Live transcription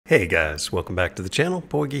Hey guys, welcome back to the channel.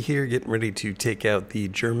 Boygi here, getting ready to take out the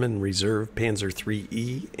German Reserve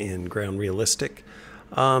Pz.III in ground realistic.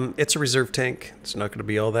 It's a reserve tank. It's not going to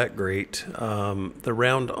be all that great. The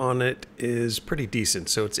round on it is pretty decent,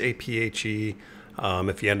 so it's APHE.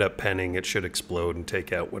 If you end up penning, it should explode and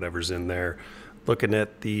take out whatever's in there. Looking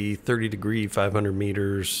at the 30 degree, 500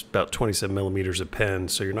 meters, about 27 millimeters of pen,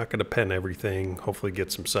 so you're not going to pen everything. Hopefully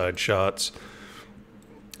get some side shots.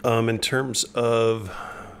 In terms of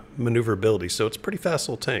maneuverability, so it's a pretty fast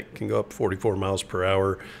little tank. Can go up 44 miles per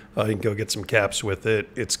hour. You can go get some caps with it.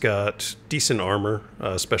 It's got decent armor,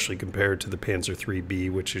 especially compared to the Pz.III,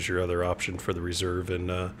 which is your other option for the reserve in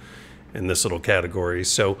this little category.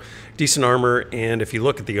 So decent armor, and if you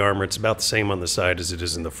look at the armor, it's about the same on the side as it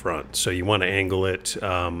is in the front. So you want to angle it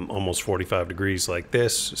almost 45 degrees like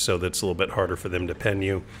this, so that's a little bit harder for them to pen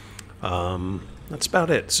you. That's about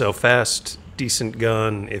it. So fast, decent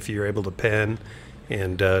gun if you're able to pen,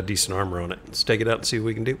 and decent armor on it. Let's take it out and see what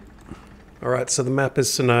we can do. Alright, so the map is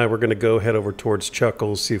Pz.III. We're going to go head over towards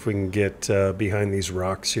Chuckles, see if we can get behind these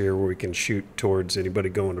rocks here where we can shoot towards anybody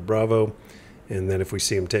going to Bravo. And then if we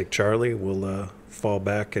see him take Charlie, we'll fall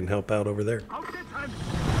back and help out over there.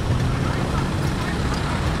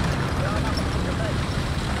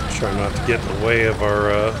 Try not to get in the way of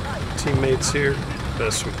our teammates here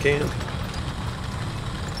best we can.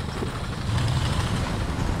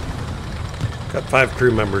 Got 5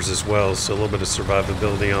 crew members as well, so a little bit of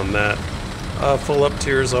survivability on that. Full up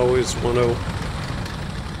tier is always 1-0.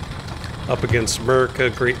 Up against America,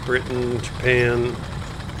 Great Britain, Japan,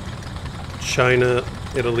 China,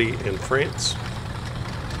 Italy, and France.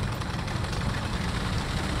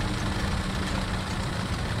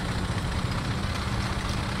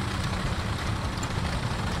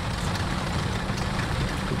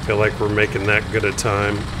 I feel like we're making that good a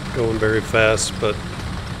time, going very fast, but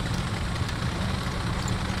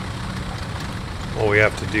all we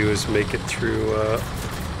have to do is make it through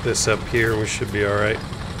this up here and we should be alright.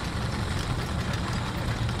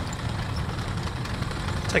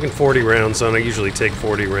 Taking 40 rounds on. I usually take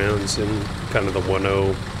 40 rounds in kind of the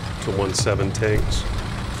 1.0 to 1.7 tanks.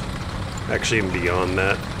 Actually even beyond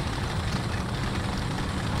that.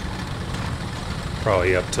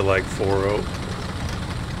 Probably up to like 4.0.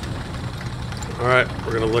 Alright,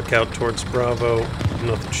 we're going to look out towards Bravo.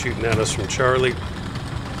 Nothing shooting at us from Charlie.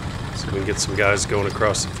 So we can get some guys going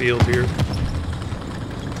across the field here.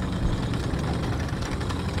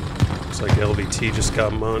 Looks like LVT just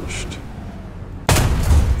got munched.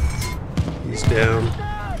 He's down.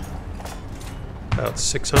 About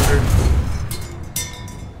 600.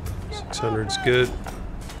 600's good.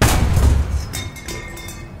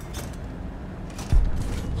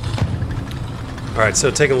 Alright, so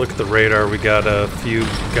taking a look at the radar, we got a few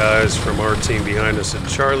guys from our team behind us at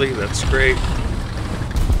Charlie. That's great.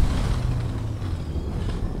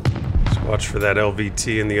 Watch for that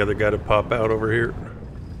LVT and the other guy to pop out over here.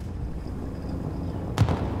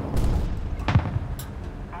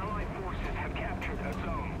 Allied forces have captured a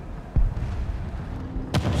zone.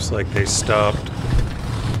 Looks like they stopped.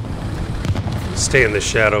 Stay in the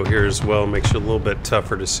shadow here as well, makes you a little bit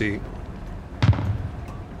tougher to see.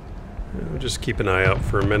 We'll just keep an eye out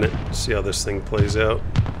for a minute, see how this thing plays out.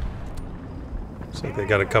 Looks like they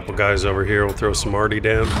got a couple guys over here. We'll throw some arty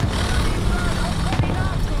down.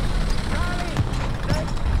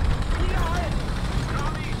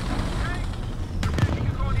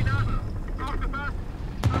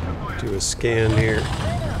 Do a scan here.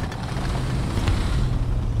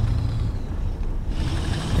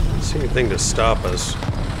 Don't see anything to stop us.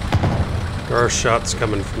 There are shots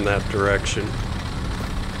coming from that direction.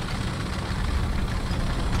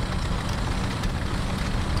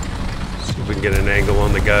 See if we can get an angle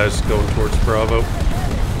on the guys going towards Bravo.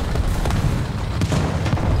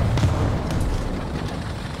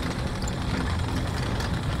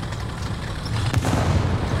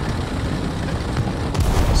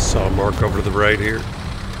 Saw a mark over to the right here.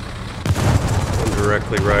 One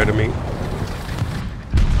directly right of me.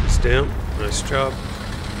 He's down. Nice job.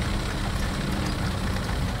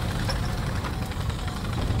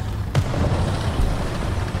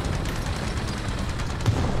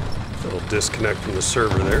 Little disconnect from the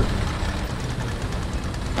server there.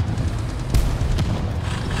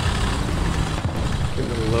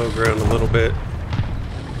 Getting to the low ground a little bit.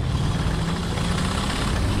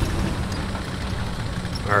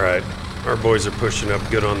 Alright, our boys are pushing up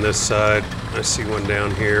good on this side. I see one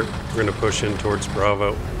down here. We're going to push in towards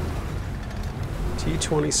Bravo.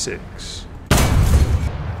 T-26.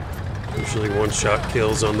 Usually one-shot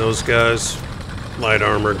kills on those guys. Light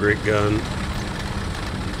armor, great gun.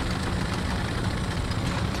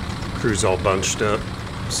 Crew's all bunched up.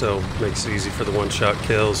 so makes it easy for the one-shot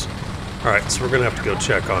kills. Alright, so we're going to have to go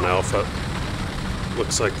check on Alpha.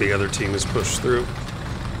 Looks like the other team has pushed through.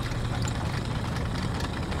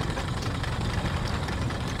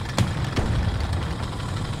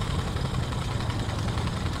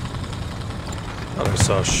 Thought I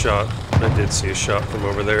saw a shot. I did see a shot from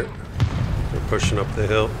over there. They're pushing up the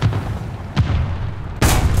hill.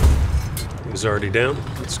 He's already down.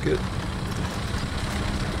 That's good.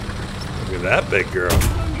 Look at that big girl.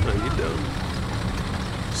 How you doing?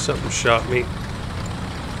 Something shot me.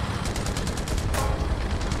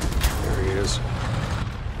 There he is.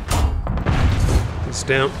 He's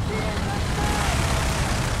down.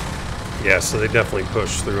 Yeah, so they definitely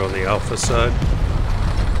pushed through on the Alpha side.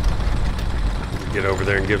 Get over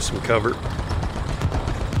there and give some cover.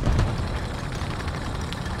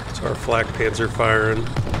 So our flak Panzer firing.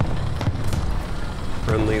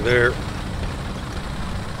 Friendly there.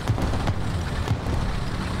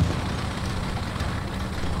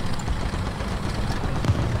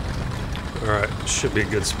 Alright, should be a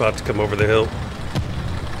good spot to come over the hill.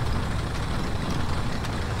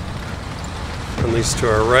 Friendlies to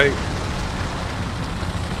our right.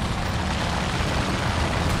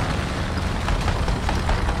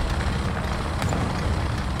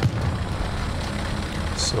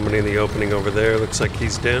 Somebody in the opening over there. Looks like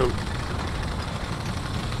he's down.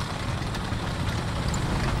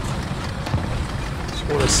 Just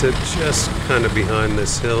want to sit just kind of behind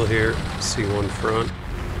this hill here. See one front.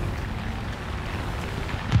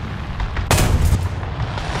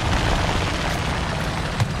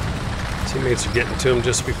 Teammates are getting to him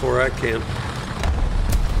just before I can.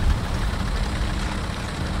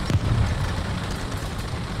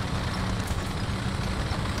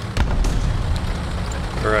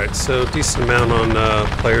 Alright, so decent amount on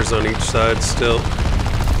players on each side still.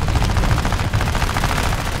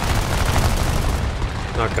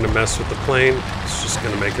 Not going to mess with the plane. It's just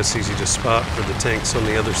going to make us easy to spot for the tanks on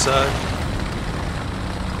the other side.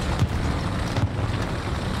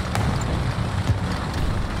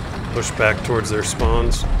 Push back towards their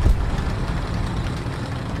spawns.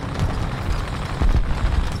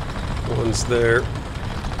 One's there.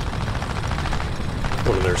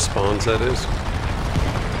 One of their spawns, that is.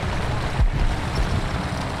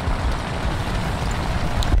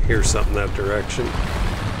 Hear something that direction.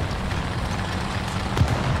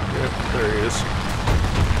 Yep, there he is.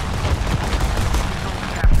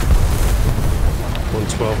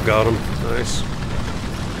 112 got him. Nice.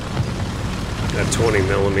 That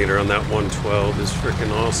 20mm on that 112 is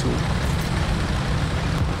freaking awesome.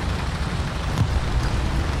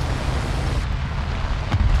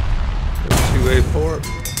 There's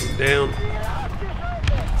 2A4 down.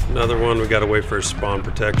 Another one. We gotta wait for his spawn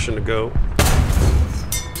protection to go.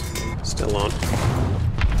 Still on.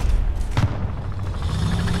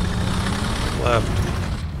 Left.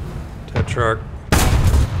 Pz.III.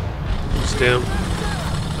 He's down.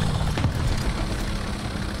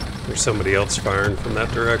 There's somebody else firing from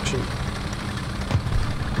that direction.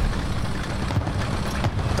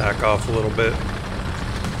 Back off a little bit.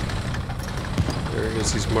 There he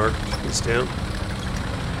is. He's marked. He's down.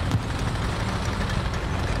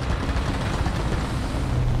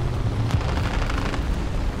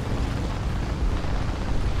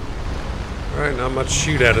 Alright, not much to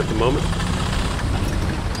shoot at the moment.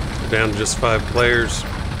 We're down to just 5 players.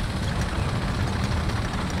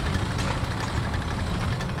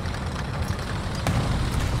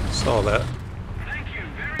 Saw that.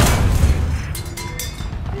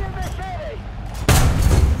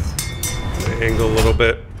 Angle a little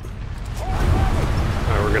bit.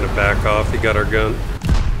 Alright, we're gonna back off. He got our gun.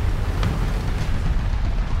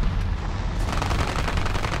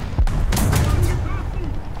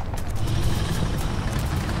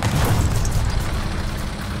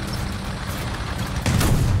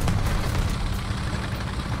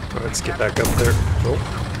 Alright, let's get back up there. Oh,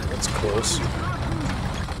 that's close.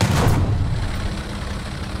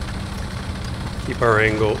 Keep our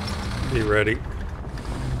angle. Be ready.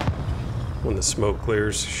 When the smoke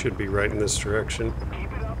clears, should be right in this direction.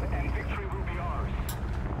 Keep it up and victory will be ours.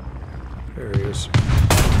 There he is.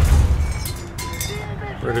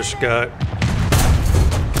 British guy.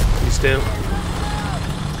 He's down.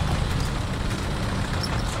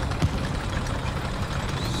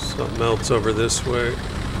 Something else over this way.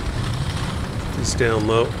 He's down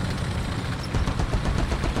low.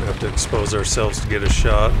 We have to expose ourselves to get a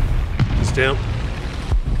shot. He's down.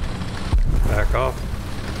 Back off.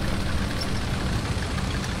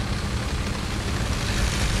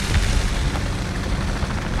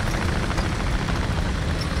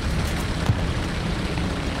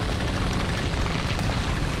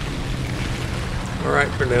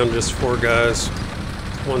 Alright, been down just 4 guys.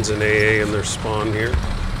 One's an AA in their spawn here.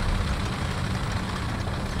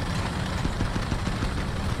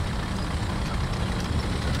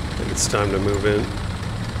 I think it's time to move in.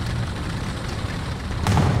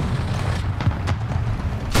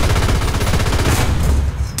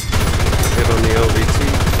 Hit on the LVT.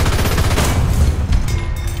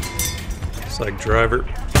 It's like driver.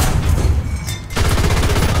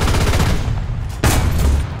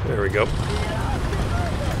 There we go.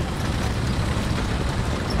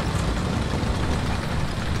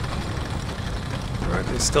 Alright,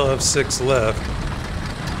 they still have 6 left.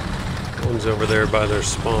 One's over there by their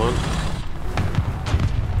spawn.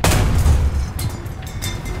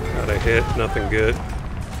 Got a hit, nothing good.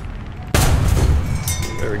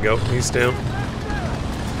 There we go, he's down.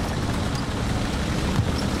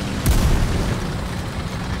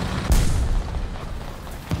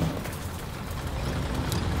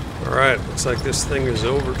 Alright, looks like this thing is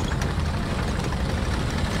over.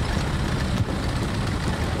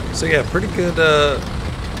 So yeah, pretty good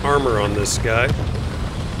armor on this guy.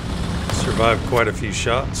 Survived quite a few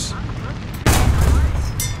shots.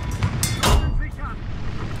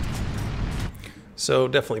 So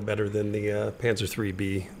definitely better than the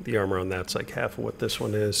Pz.III. The armor on that's like half of what this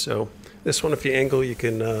one is. So this one, if you angle, you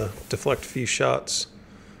can deflect a few shots.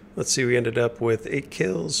 Let's see, we ended up with 8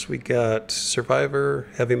 kills. We got Survivor,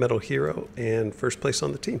 Heavy Metal Hero, and first place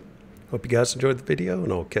on the team. Hope you guys enjoyed the video,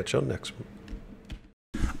 and I'll catch you on the next one.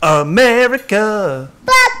 America!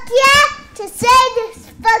 Fuck yeah! To say this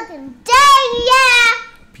fucking day, yeah!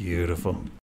 Beautiful.